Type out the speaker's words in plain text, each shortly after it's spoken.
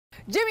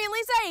Jimmy and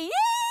Lisa,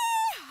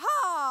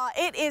 yeehaw!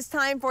 It is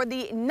time for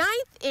the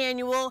 9th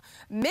annual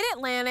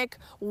Mid-Atlantic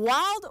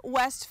Wild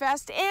West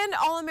Fest and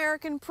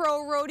All-American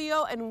Pro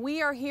Rodeo, and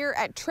we are here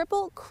at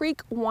Triple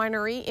Creek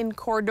Winery in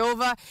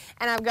Cordova,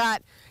 and I've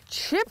got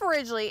Chip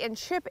Ridgely, and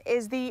Chip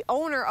is the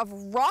owner of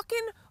Rockin'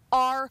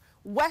 R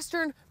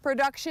Western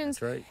Productions.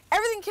 That's right.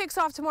 Everything kicks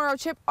off tomorrow.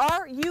 Chip,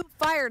 are you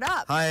fired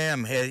up? I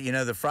am. You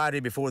know, the Friday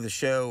before the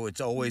show, it's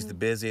always the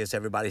busiest.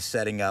 Everybody's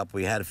setting up.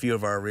 We had a few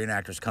of our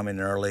reenactors come in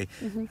early,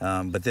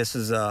 but this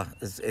is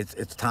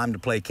it's time to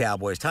play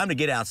cowboys. Time to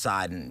get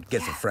outside and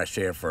get some fresh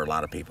air for a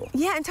lot of people.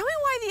 Yeah, and tell me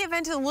why the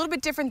event is a little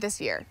bit different this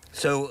year.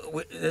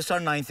 So this is our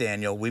 9th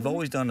annual. We've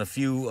always done a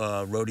few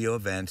rodeo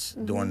events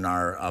during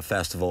our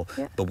festival,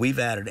 but we've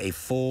added a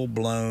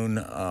full-blown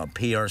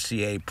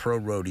PRCA Pro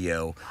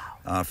Rodeo.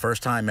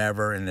 First time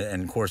ever, and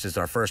of course it's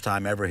our first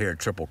time ever here at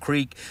Triple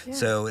Creek,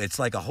 so it's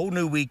like a whole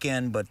new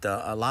weekend, but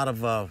a lot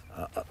of,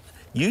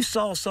 you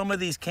saw some of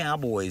these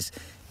cowboys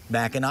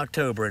back in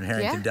October in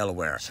Harrington,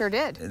 Delaware. Sure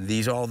did.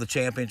 These are all the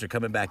champions are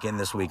coming back in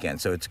this weekend,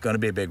 so it's going to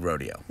be a big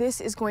rodeo.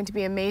 This is going to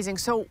be amazing.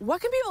 So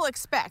what can people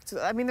expect?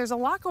 I mean, there's a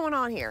lot going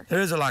on here.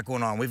 There is a lot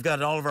going on. We've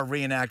got all of our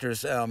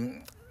reenactors.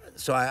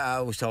 So I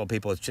always tell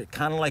people it's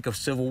kind of like a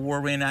Civil War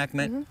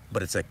reenactment,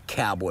 but it's a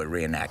cowboy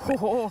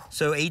reenactment.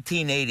 So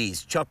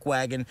 1880s, chuck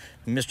wagon,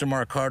 Mr.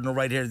 Mark Cardinal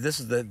right here.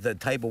 This is the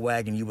type of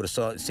wagon you would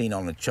have seen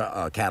on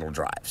the cattle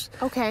drives.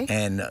 Okay.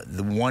 And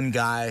the one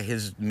guy,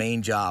 his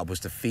main job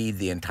was to feed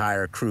the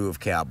entire crew of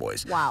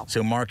cowboys. Wow.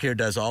 So Mark here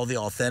does all the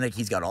authentic,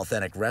 he's got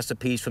authentic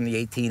recipes from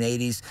the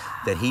 1880s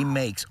that he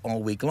makes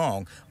all week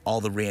long. All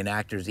the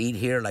reenactors eat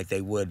here like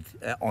they would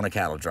on a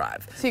cattle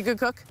drive. Is he a good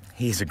cook?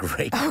 He's a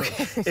great cook.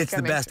 Okay. It's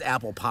the best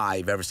apple pie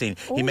you've ever seen.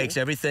 He makes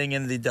everything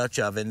in the Dutch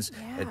ovens.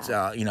 It's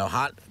you know,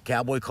 hot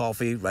cowboy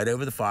coffee right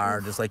over the fire,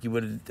 just like you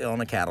would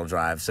on a cattle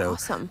drive. So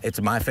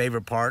it's my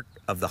favorite part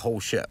of the whole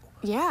show.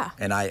 Yeah.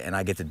 And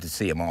I get to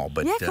see them all.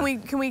 But yeah, can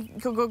we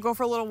go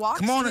for a little walk?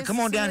 Come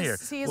on down here.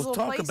 We'll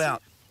talk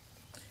about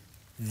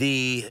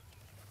the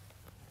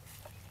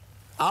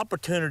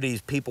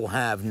opportunities people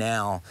have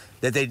now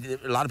that a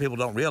lot of people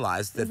don't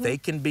realize that they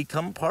can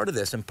become part of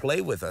this and play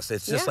with us.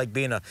 It's just like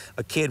being a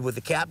kid with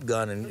a cap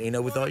gun and, you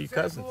know, with all your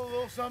cousins. A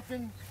little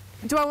something?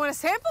 Do I want to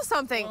sample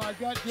something? Well,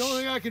 the only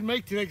thing I could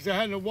make today because I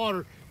had in the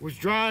water was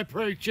dry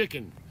prairie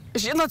chicken.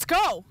 Let's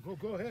go.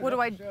 Go ahead.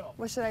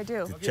 What should I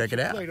do? Check it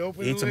out.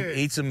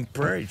 Eat some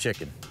prairie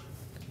chicken.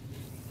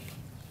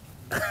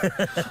 What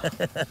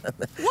is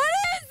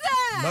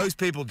that? Most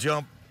people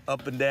jump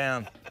up and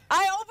down.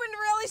 I opened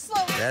really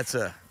slowly. That's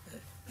a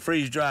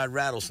freeze-dried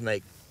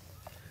rattlesnake.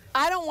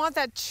 I don't want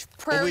that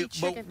prairie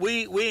chicken. But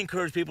we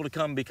encourage people to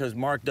come because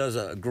Mark does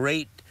a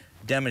great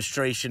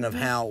demonstration of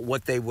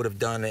what they would have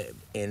done,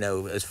 you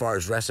know, as far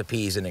as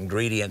recipes and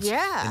ingredients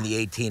in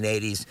the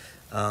 1880s.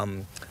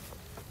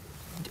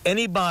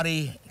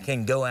 Anybody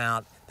can go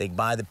out. They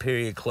buy the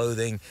period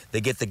clothing. They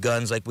get the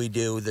guns like we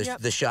do,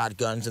 the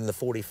shotguns and the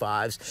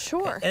 45s.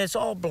 Sure. And it's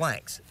all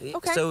blanks.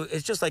 Okay. So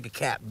it's just like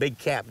a big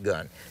cap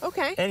gun.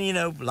 Okay. And, you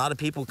know, a lot of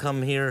people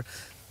come here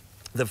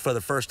for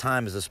the first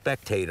time as a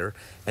spectator,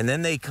 and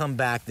then they come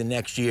back the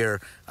next year,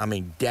 I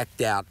mean,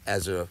 decked out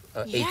as a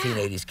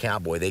 1880s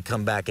cowboy. They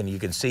come back and you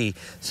can see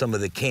some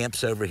of the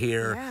camps over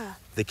here,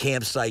 the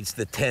campsites,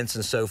 the tents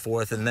and so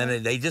forth, and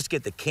then they just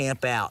get to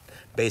camp out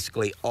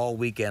basically all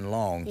weekend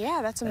long.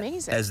 Yeah, that's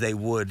amazing. As they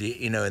would,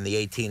 you know, in the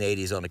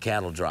 1880s on a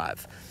cattle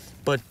drive.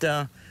 But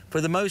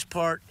for the most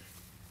part,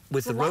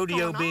 with the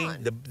rodeo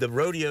being, the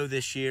rodeo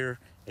this year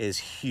is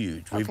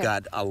huge. We've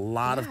got a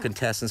lot of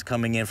contestants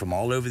coming in from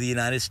all over the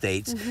United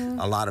States.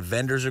 A lot of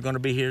vendors are going to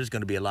be here. There's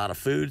going to be a lot of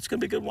food. It's going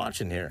to be good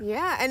watching here.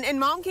 Yeah, and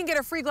Mom can get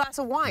a free glass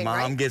of wine,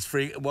 right? Mom gets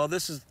free. Well,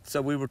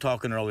 so we were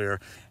talking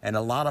earlier, and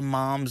a lot of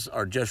moms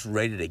are just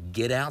ready to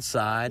get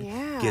outside,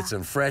 get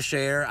some fresh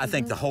air. I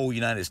think the whole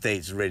United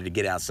States is ready to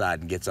get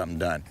outside and get something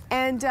done.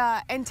 And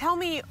tell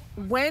me,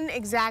 when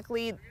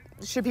exactly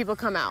should people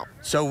come out?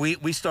 So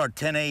we start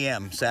 10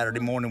 a.m. Saturday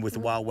morning with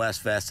the Wild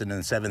West Fest, and then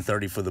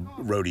 7:30 for the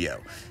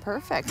rodeo.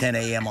 Perfect. 10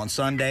 a.m. on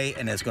Sunday,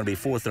 and it's going to be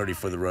 4:30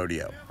 for the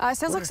rodeo.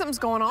 Sounds like something's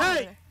going on.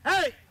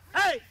 Hey!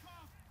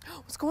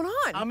 What's going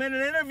on? I'm in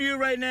an interview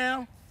right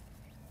now.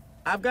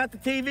 I've got the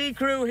TV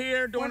crew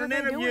here doing an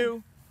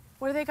interview.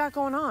 What do they got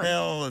going on?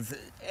 Well,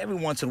 every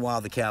once in a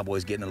while the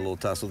Cowboys get in a little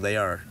tussle. They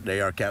are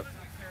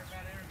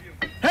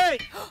Hey!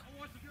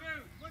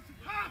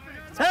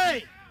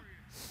 Hey!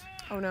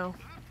 Oh no.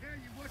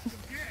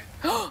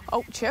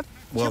 Oh, Chip,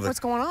 Well,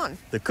 what's going on?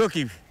 The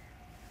cookie.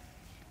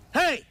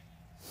 Hey!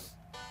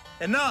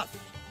 Enough!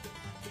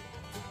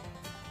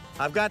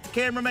 I've got the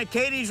cameraman.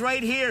 Katie's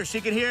right here.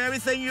 She can hear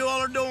everything you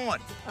all are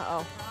doing.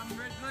 Uh-oh.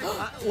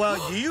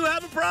 Well, do you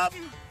have a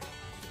problem?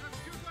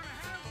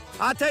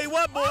 I'll tell you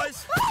what,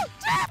 boys. Oh,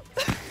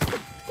 Chip!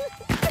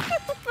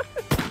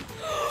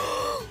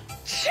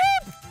 Chip!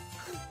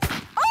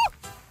 Oh!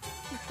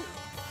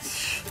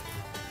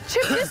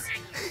 Chip, this...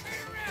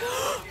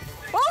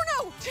 Oh,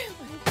 no!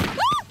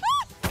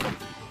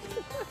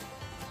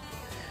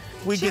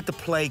 We get to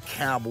play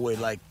cowboy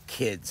like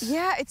kids.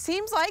 Yeah, it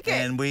seems like it.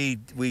 And we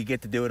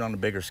get to do it on a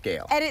bigger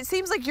scale. And it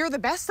seems like you're the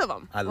best of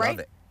them. I love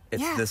it.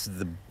 This is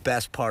the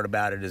best part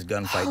about it is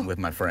gunfighting with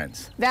my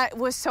friends. That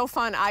was so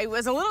fun. I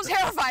was a little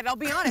terrified, I'll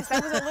be honest.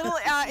 That was a little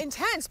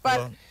intense, but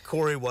well,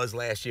 Corey was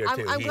last year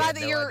too. I'm glad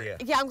that idea.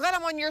 Yeah, I'm glad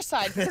I'm on your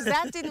side because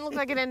that didn't look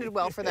like it ended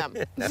well for them.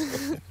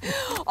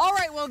 All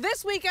right, well,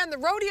 this weekend the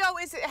rodeo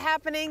is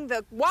happening,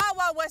 the Wild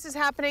Wild West is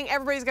happening.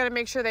 Everybody's got to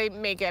make sure they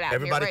make it out.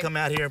 Everybody here, right? come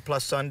out here.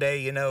 Plus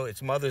Sunday, you know,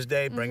 it's Mother's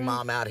Day. Bring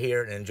mom out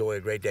here and enjoy a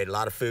great day. A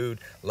lot of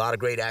food, a lot of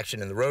great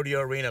action in the rodeo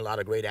arena, a lot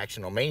of great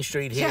action on Main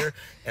Street here,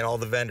 and all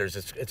the vendors.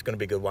 It's going to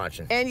be good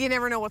watching. And you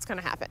never know what's going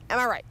to happen. Am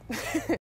I right?